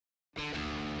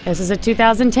This is a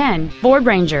 2010 Ford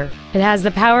Ranger. It has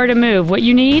the power to move what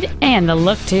you need and the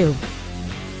look too.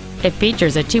 It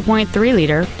features a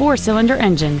 2.3-liter four-cylinder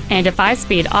engine and a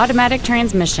 5-speed automatic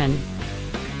transmission.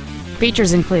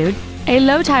 Features include a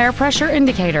low tire pressure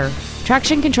indicator,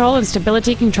 traction control and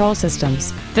stability control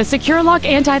systems, the Secure Lock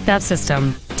anti-theft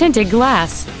system, tinted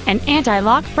glass, an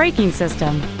anti-lock braking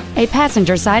system, a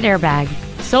passenger side airbag,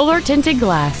 solar tinted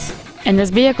glass, and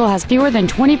this vehicle has fewer than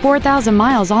 24,000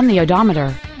 miles on the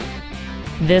odometer.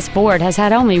 This Ford has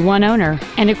had only one owner,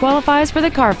 and it qualifies for the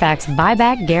Carfax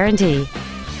buyback guarantee.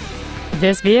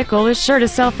 This vehicle is sure to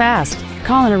sell fast.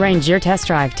 Call and arrange your test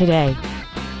drive today.